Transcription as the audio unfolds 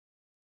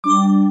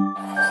Welcome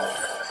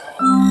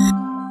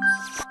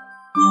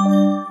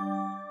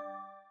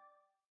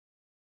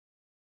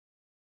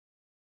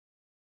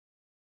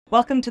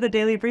to the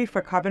Daily Brief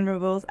for Carbon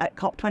Removals at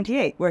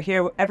COP28. We're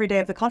here every day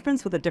of the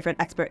conference with a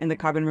different expert in the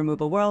carbon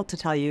removal world to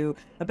tell you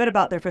a bit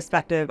about their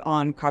perspective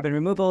on carbon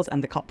removals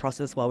and the COP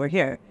process while we're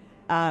here.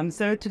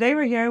 So today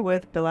we're here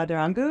with Bilha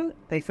Ndirangu.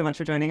 Thanks so much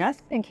for joining us.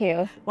 Thank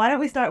you. Why don't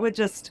we start with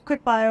just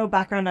quick bio,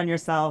 background on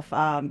yourself.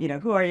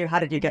 Who are you? How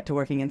did you get to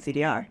working in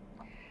CDR?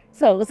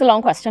 So it's a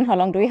long question. How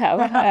long do we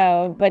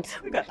have? But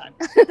We've got time.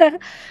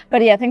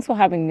 But yeah, thanks for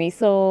having me.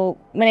 So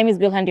my name is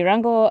Bilha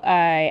Ndirangu.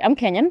 I'm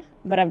Kenyan,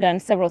 but I've done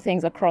several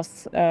things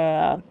across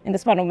in the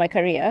span of my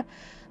career.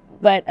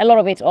 But a lot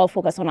of it all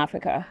focused on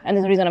Africa. And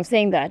there's a reason I'm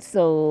saying that.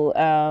 So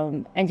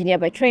engineer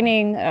by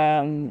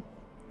training,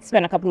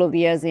 spent a couple of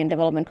years in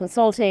development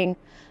consulting,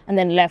 and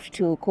then left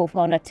to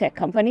co-found a tech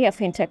company, a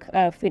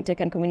fintech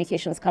and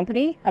communications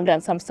company. I've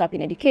done some stuff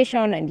in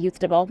education and youth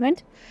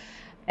development.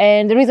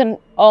 And the reason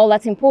all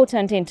that's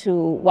important into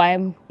why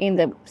I'm in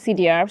the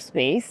CDR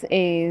space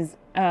is,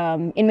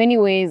 in many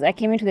ways, I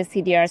came into the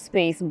CDR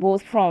space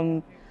both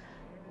from,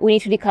 we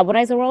need to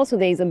decarbonize the world, so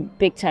there is a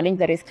big challenge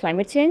that is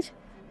climate change,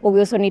 but we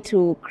also need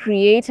to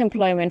create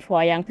employment for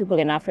our young people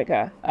in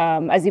Africa.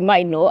 As you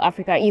might know,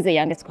 Africa is the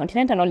youngest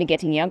continent and only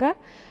getting younger.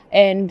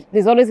 And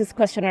there's always this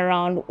question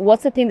around,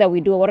 what's the thing that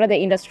we do, what are the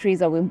industries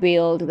that we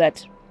build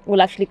that will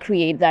actually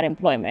create that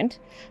employment.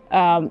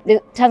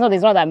 It turns out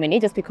there's not that many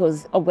just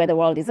because of where the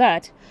world is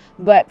at.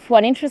 But for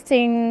an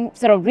interesting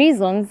set of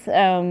reasons,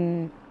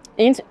 in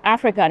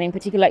Africa, and in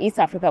particular East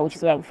Africa, which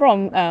is where I'm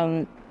from,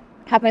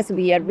 happens to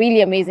be a really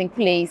amazing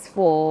place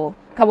for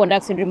carbon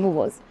dioxide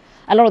removals.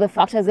 A lot of the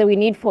factors that we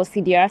need for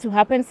CDR to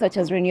happen, such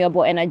as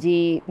renewable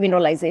energy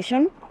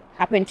mineralization,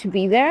 happen to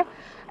be there.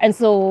 And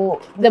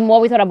so the more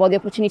we thought about the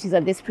opportunities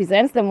that this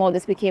presents, the more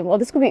this became, well,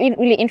 this could be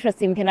really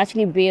interesting. We can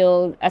actually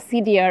build a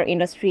CDR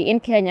industry in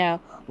Kenya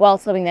while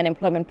solving that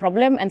employment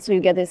problem. And so you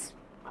get this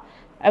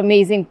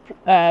amazing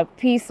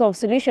piece of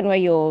solution where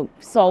you're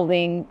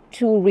solving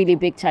two really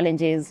big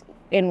challenges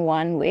in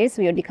one way.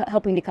 So you're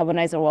helping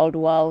decarbonize the world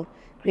while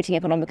creating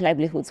economic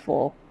livelihoods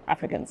for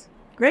Africans.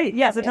 Great.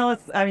 Yeah. So tell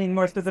us,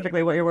 more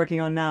specifically what you're working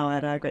on now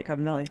at Great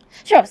Carbon Valley.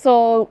 Sure.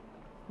 So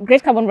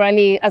Great Carbon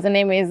Valley, as the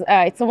name is,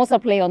 it's almost a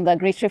play on the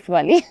Great Rift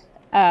Valley.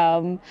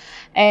 We're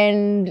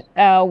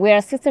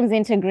a systems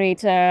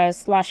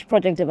integrator /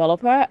 project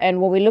developer.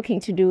 And what we're looking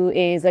to do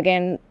is,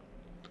 again,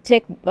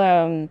 take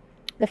the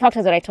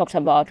factors that I talked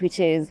about, which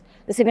is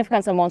the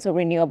significant amounts of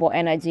renewable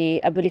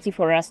energy, ability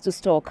for us to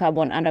store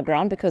carbon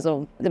underground because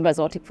of the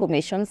basaltic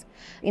formations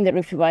in the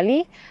Rift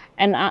Valley,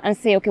 and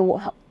say, okay,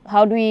 well,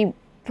 how do we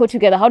put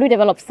together, how do we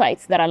develop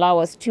sites that allow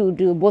us to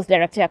do both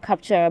direct air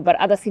capture, but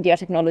other CDR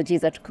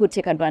technologies that could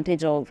take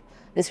advantage of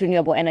this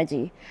renewable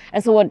energy?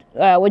 And so what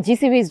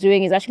GCV is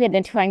doing is actually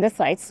identifying the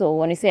sites. So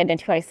when we say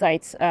identify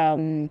sites,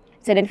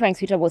 it's identifying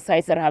suitable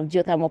sites that have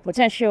geothermal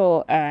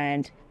potential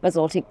and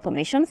basaltic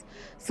formations.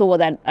 So what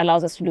that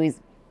allows us to do is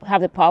have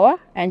the power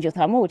and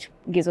geothermal, which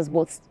gives us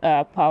both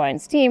power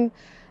and steam,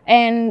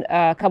 and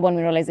carbon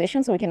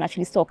mineralization, so we can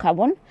actually store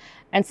carbon.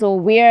 And so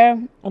we're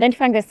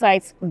identifying the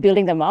sites,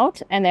 building them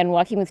out, and then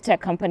working with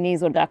tech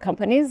companies or dark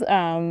companies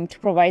to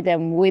provide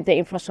them with the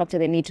infrastructure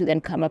they need to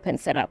then come up and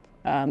set up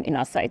in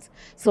our sites.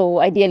 So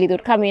ideally,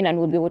 they'd come in and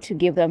we'll be able to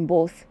give them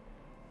both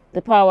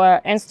the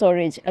power and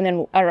storage, and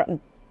then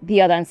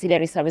the other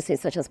ancillary services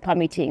such as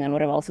permitting and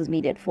whatever else is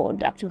needed for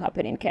that to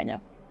happen in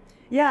Kenya.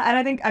 Yeah, and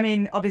I think,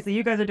 obviously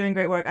you guys are doing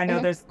great work. I know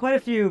there's quite a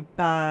few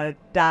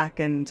DAC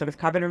and sort of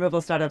carbon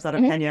removal startups out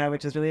of Kenya,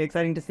 which is really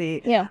exciting to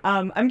see. Yeah.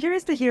 I'm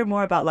curious to hear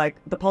more about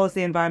the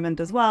policy environment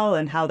as well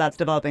and how that's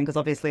developing, because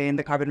obviously in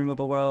the carbon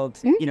removal world,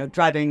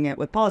 driving it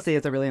with policy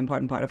is a really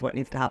important part of what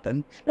needs to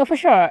happen. No, for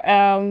sure.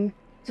 So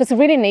it's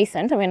really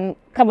nascent.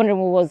 Carbon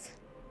removal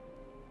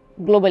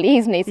globally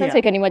is nascent, so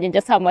you can imagine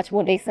just how much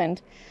more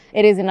nascent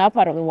it is in our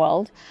part of the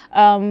world.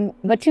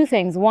 But two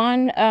things.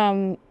 One,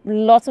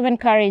 lots of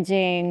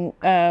encouraging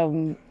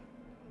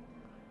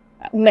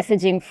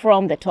messaging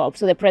from the top.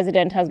 So the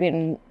president has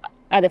been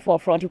at the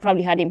forefront. You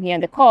probably had him here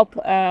in the COP,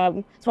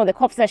 some of the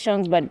COP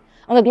sessions, but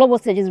on the global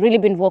stage, he's really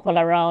been vocal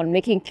around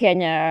making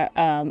Kenya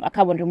a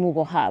carbon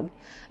removal hub.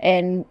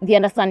 And the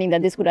understanding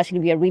that this could actually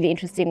be a really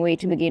interesting way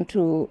to begin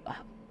to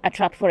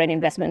attract foreign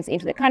investments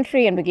into the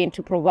country and begin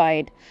to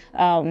provide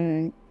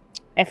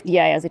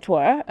FDI, as it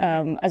were,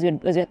 as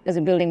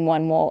we're building more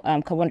and more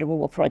carbon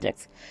removal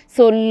projects.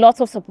 So lots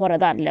of support at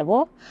that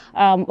level.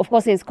 Of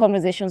course, there's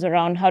conversations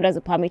around how does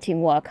the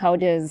permitting work,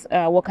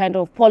 what kind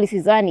of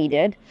policies are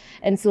needed.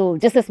 And so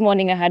just this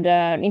morning, I had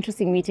an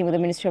interesting meeting with the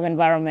Ministry of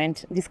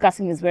Environment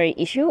discussing this very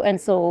issue. And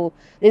so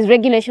there's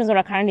regulations that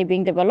are currently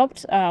being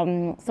developed.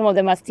 Some of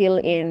them are still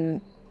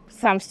in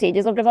some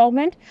stages of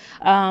development,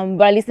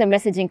 but at least the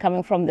messaging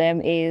coming from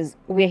them is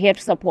we're here to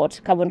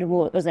support carbon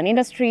removal as an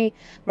industry,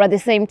 but at the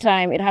same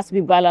time, it has to be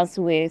balanced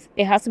with,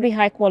 it has to be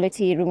high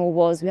quality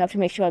removals. We have to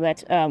make sure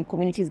that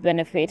communities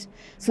benefit.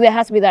 So there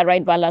has to be that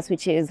right balance,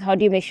 which is how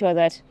do you make sure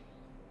that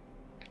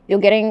you're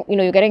getting,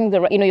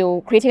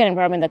 you're creating an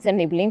environment that's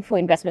enabling for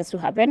investments to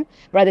happen.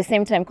 But at the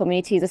same time,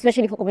 communities,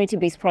 especially for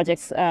community-based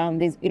projects,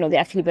 they're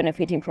actually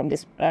benefiting from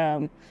this,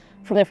 from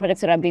the projects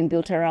that are being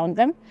built around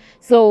them.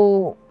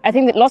 So I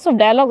think that lots of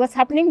dialogue that's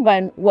happening,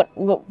 but what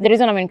the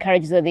reason I'm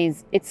encouraged that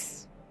is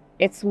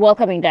it's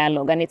welcoming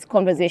dialogue and it's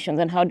conversations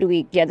and how do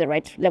we get the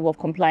right level of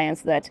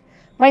compliance that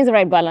finds the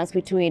right balance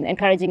between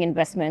encouraging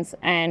investments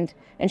and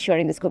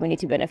ensuring this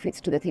community benefits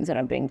to the things that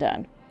are being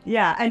done.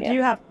 Yeah, and do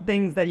you have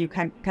things that you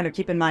kind of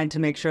keep in mind to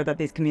make sure that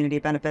these community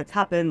benefits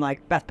happen,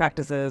 like best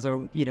practices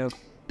or,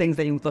 things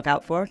that you look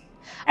out for?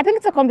 I think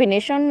it's a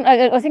combination.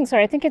 I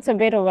think it's a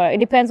bit of it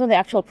depends on the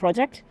actual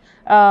project.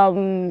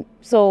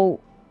 So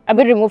a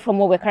bit removed from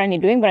what we're currently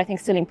doing, but I think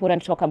still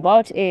important to talk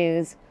about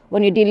is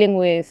when you're dealing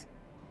with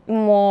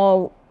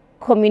more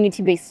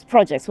community-based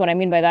projects. What I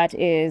mean by that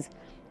is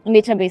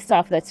nature-based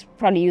stuff that's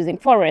probably using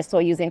forests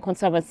or using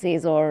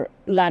conservancies or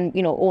land,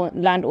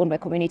 land owned by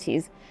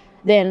communities.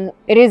 Then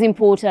it is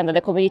important that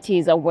the community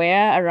is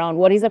aware around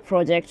what is a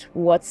project,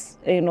 what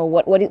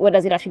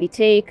does it actually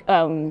take,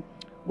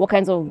 what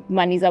kinds of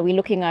monies are we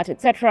looking at,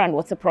 etc., and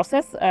what's the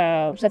process.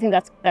 So I think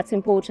that's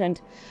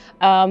important.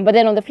 But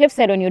then on the flip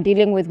side, when you're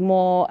dealing with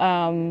more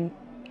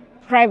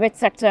private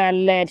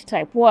sector-led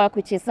type work,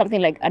 which is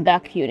something like a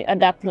dark unit, a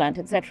dark plant,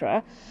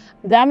 etc.,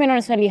 that may not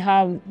necessarily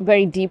have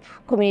very deep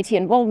community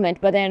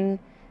involvement, but then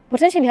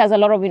potentially has a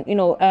lot of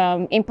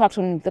impact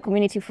on the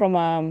community from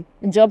a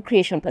job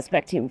creation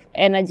perspective,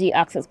 energy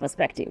access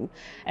perspective.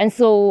 And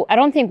so I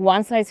don't think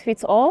one size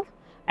fits all.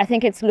 I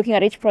think it's looking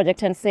at each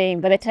project and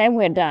saying, by the time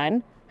we're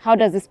done, how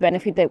does this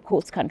benefit the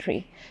host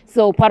country?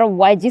 So part of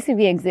why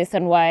GCV exists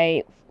and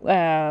why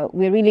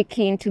we're really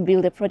keen to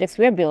build the projects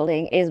we're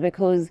building is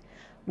because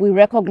we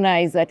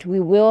recognize that we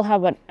will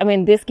have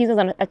this gives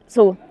us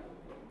so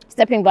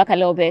stepping back a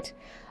little bit,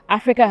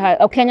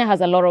 Kenya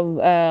has a lot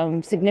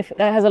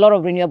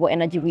of renewable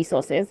energy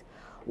resources.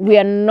 We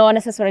are not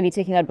necessarily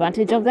taking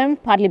advantage of them,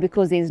 partly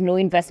because there's no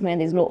investment,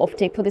 there's no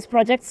offtake for this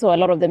project, so a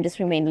lot of them just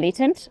remain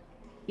latent.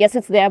 Yes,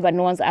 it's there, but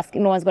no one's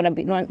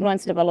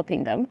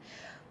developing them.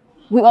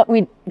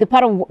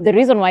 The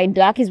reason why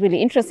dark is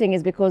really interesting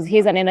is because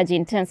here's an energy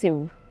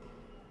intensive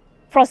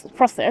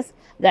process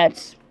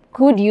that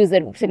could use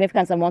the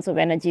significant amounts of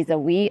energy that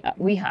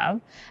we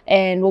have,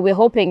 and what we're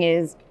hoping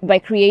is by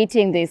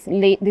creating this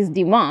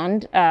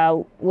demand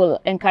will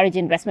encourage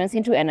investments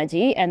into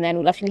energy, and then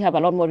we'll actually have a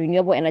lot more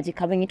renewable energy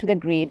coming into the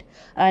grid,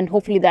 and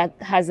hopefully that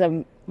has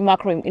a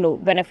macro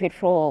benefit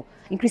for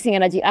increasing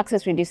energy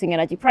access, reducing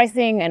energy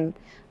pricing, and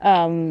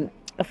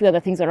a few other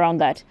things around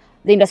that.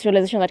 The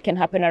industrialization that can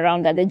happen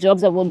around that, the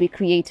jobs that will be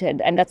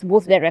created, and that's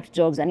both direct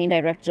jobs and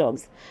indirect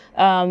jobs.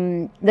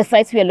 The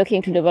sites we are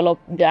looking to develop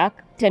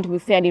dark tend to be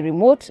fairly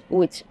remote,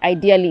 which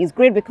ideally is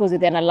great because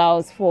it then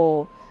allows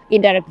for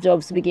indirect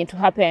jobs to begin to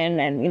happen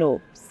and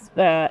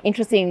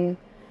interesting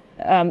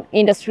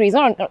industries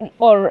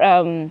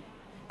or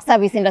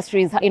service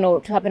industries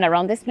to happen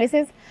around these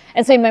places.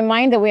 And so in my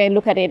mind, the way I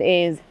look at it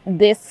is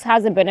this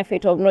has the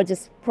benefit of not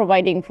just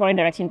providing foreign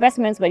direct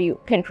investments, but you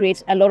can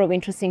create a lot of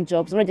interesting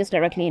jobs, not just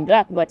directly in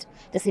dark, but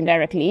just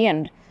indirectly,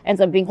 and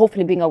ends up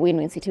hopefully being a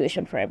win-win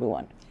situation for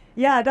everyone.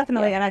 Yeah,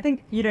 definitely. Yeah. And I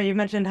think, you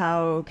mentioned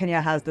how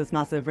Kenya has this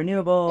massive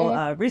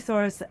renewable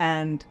resource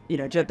and,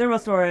 geothermal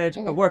storage,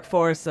 a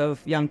workforce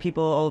of young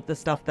people, all of this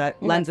stuff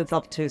that lends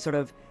itself to sort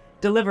of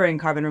delivering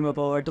carbon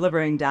removal or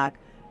delivering DAC.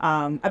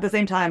 At the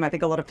same time, I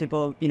think a lot of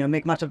people,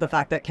 make much of the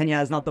fact that Kenya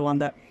is not the one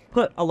that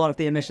put a lot of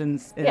the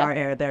emissions in our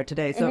air there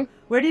today. So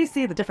where do you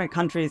see the different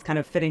countries kind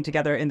of fitting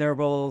together in their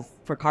roles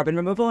for carbon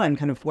removal and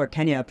kind of where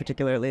Kenya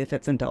particularly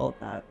fits into all of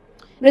that?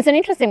 It's an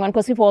interesting one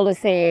because people always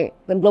say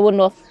the global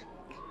north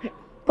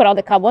put out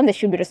the carbon, they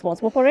should be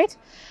responsible for it.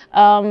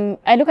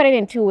 I look at it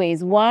in two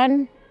ways.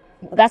 One,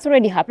 that's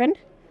already happened,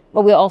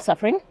 but we're all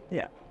suffering.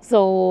 Yeah.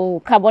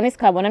 So carbon is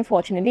carbon,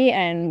 unfortunately,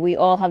 and we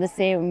all have the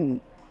same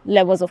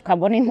levels of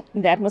carbon in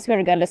the atmosphere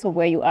regardless of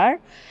where you are.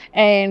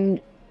 And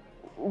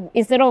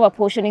instead of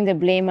apportioning the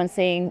blame and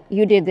saying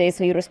you did this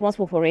so you're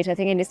responsible for it, I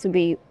think it needs to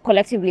be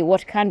collectively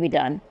what can be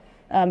done,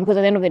 because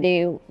at the end of the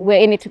day we're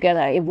in it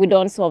together. If we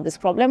don't solve this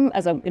problem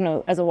as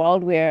a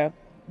world, we're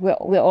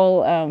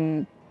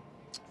all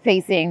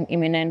facing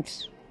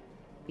imminent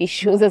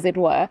issues, as it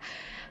were.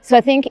 So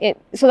I think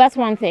so that's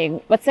one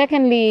thing. But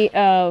secondly,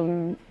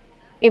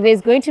 if there's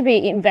going to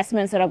be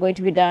investments that are going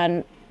to be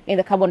done in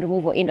the carbon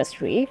removal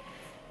industry,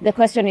 the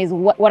question is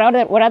what are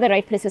the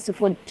right places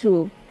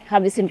to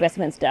have these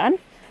investments done?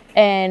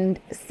 And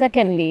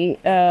secondly,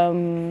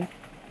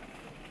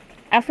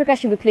 Africa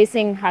should be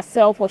placing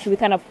herself, or should be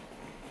kind of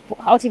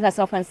outing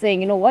herself and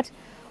saying, what,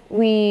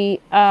 we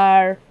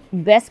are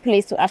best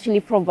placed to actually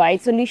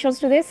provide solutions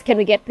to this. Can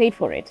we get paid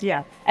for it?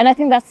 Yeah. And I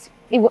think that's,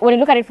 when you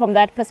look at it from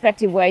that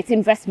perspective where it's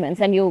investments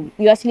and you're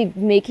actually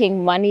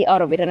making money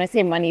out of it, and I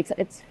say money,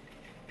 it's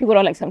people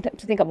don't like sometimes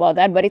to think about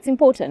that, but it's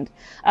important.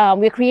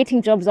 We're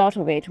creating jobs out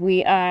of it.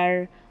 We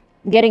are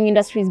getting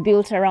industries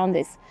built around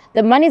this.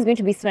 The money is going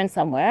to be spent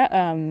somewhere.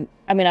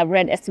 I've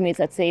read estimates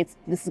that say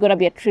this is going to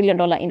be $1 trillion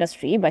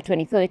industry by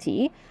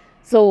 2030.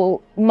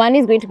 So money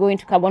is going to go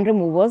into carbon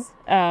removals.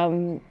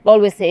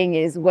 Always saying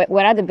is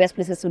where are the best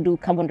places to do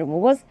carbon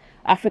removals?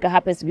 Africa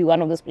happens to be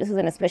one of those places,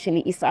 and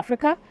especially East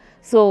Africa.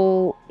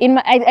 So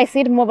I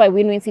see it more by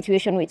win-win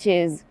situation, which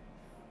is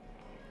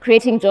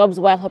creating jobs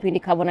while helping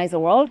decarbonize the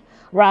world,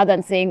 rather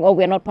than saying, oh,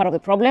 we're not part of the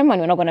problem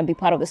and we're not going to be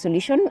part of the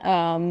solution.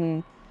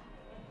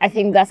 I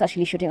think that's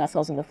actually shooting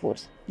ourselves in the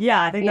foot.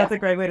 Yeah, I think that's a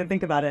great way to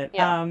think about it.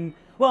 Yeah.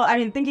 Well, I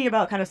mean, thinking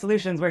about kind of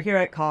solutions, we're here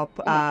at COP.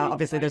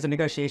 Obviously, there's a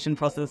negotiation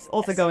process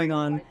also going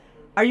on.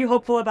 Are you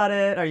hopeful about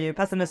it? Are you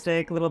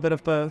pessimistic? A little bit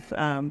of both?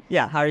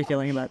 Yeah, how are you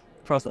feeling about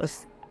the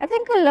process? I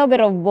think a little bit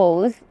of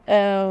both.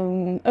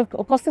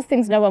 Of course, these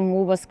things never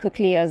move as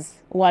quickly as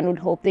one would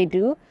hope they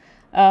do.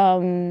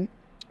 But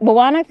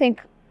one, I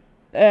think,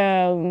 but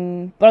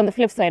on the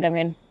flip side, I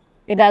mean,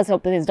 it does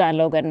help that there's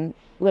dialogue and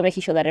we're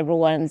making sure that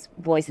everyone's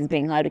voice is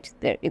being heard.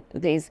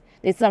 There's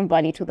some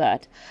value to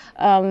that.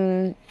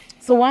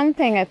 So one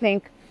thing I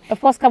think,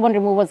 of course, carbon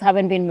removals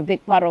haven't been a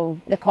big part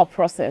of the COP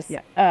process.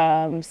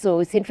 Yeah. So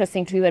it's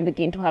interesting to even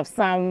begin to have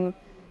some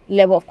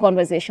level of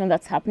conversation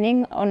that's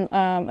happening on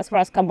as far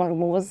as carbon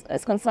removals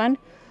is concerned.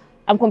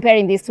 I'm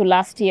comparing this to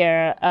last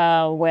year,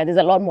 where there's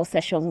a lot more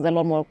sessions, there's a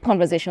lot more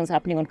conversations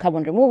happening on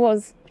carbon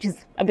removals, which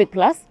is a big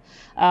plus.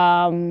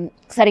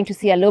 Starting to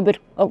see a little bit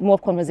more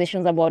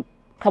conversations about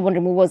carbon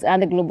removals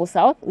and the global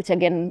south, which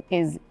again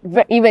is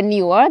even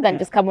newer than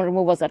just carbon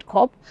removals at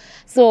COP.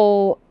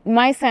 So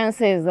my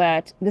sense is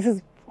that this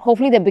is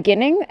hopefully the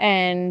beginning,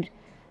 and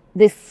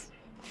this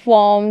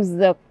forms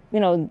the,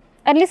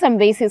 at least some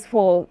basis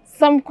for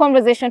some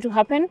conversation to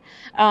happen.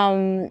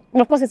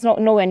 Of course, it's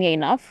nowhere near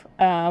enough,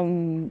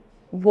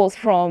 both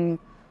from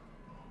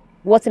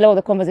what's the level of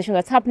the conversation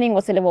that's happening,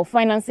 what's the level of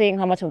financing,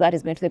 how much of that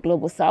is going to the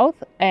global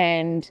south.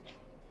 And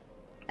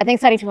I think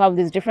starting to have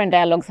these different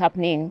dialogues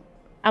happening,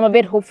 I'm a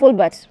bit hopeful,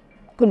 but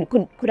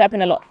could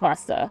happen a lot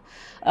faster.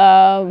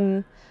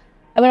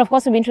 I mean, of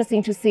course, it'll be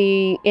interesting to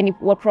see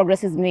what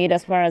progress is made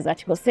as far as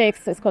Article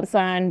 6 is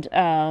concerned,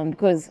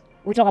 because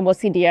we talk about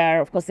CDR.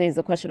 Of course, there's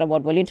a question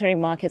about voluntary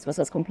markets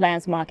versus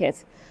compliance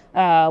markets.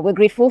 We're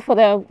grateful for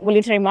the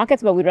voluntary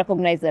markets, but we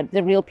recognize that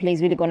the real play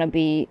is really going to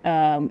be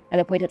at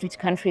the point at which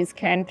countries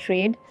can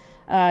trade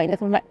in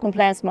the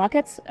compliance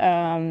markets.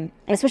 And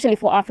especially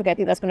for Africa, I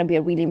think that's going to be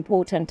a really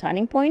important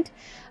turning point.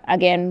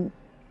 Again,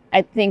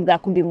 I think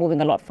that could be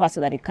moving a lot faster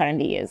than it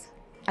currently is.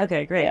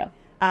 Okay, great. Yeah.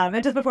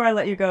 And just before I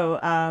let you go,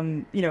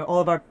 all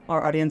of our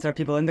audience are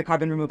people in the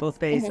carbon removal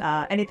space.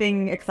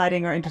 Anything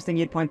exciting or interesting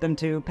you'd point them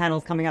to?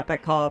 Panels coming up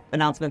at COP,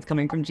 announcements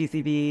coming from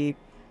GCB,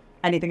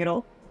 anything at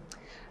all?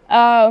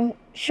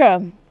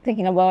 Sure.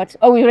 Thinking about,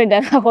 we already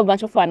done a whole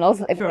bunch of funnels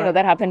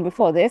that happened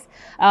before this.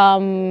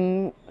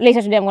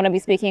 Later today, I'm going to be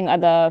speaking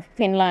at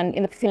in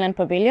the Finland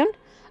Pavilion,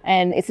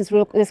 and it's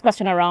this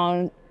question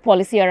around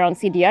policy around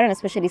CDR, and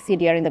especially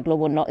CDR in the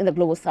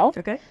global south.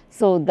 Okay.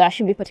 So that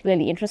should be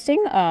particularly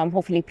interesting.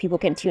 Hopefully people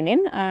can tune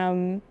in.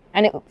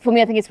 For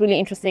me, I think it's really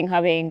interesting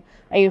having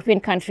a European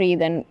country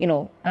then,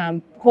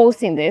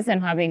 hosting this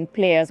and having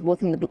players both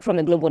from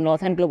the global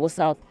north and global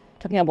south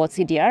talking about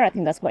CDR. I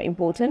think that's quite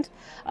important.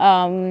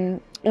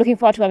 Looking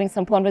forward to having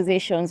some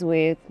conversations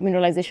with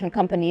mineralization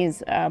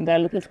companies that are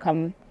looking to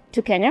come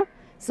to Kenya.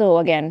 So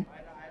again,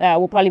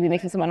 we'll probably be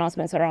making some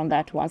announcements around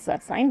that once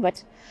that's signed.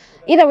 But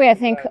either way, I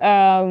think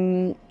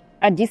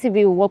at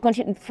GCB, we'll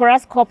continue. For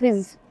us, COP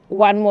is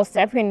one more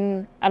step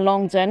in a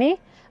long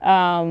journey.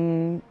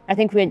 I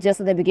think we're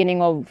just at the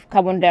beginning of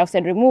carbon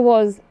dioxide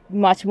removals,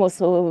 much more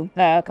so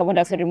carbon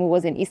dioxide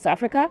removals in East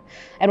Africa.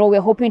 And what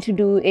we're hoping to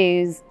do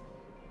is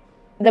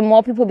the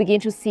more people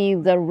begin to see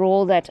the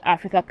role that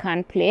Africa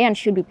can play and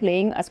should be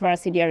playing as far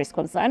as CDR is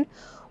concerned,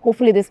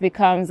 hopefully this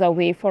becomes a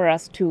way for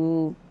us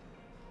to,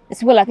 as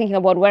people are thinking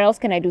about where else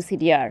can I do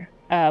CDR?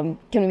 Can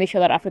we make sure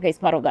that Africa is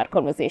part of that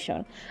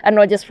conversation? And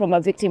not just from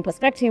a victim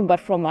perspective, but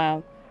from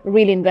a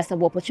really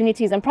investable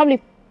opportunities, and probably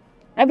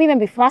maybe even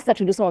be faster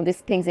to do some of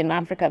these things in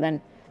Africa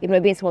than it may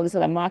be in some of these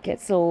other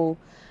markets. So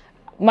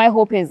my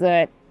hope is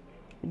that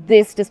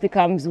this just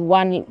becomes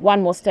one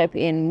more step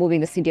in moving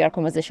the CDR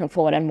conversation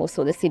forward, and more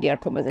so the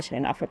CDR conversation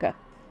in Africa.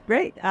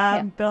 Great.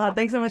 Bilha,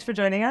 thanks so much for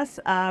joining us.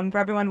 For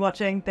everyone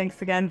watching, thanks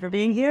again for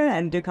being here,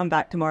 and do come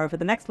back tomorrow for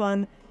the next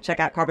one. Check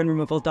out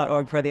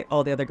carbonremovals.org for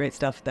all the other great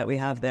stuff that we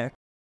have there.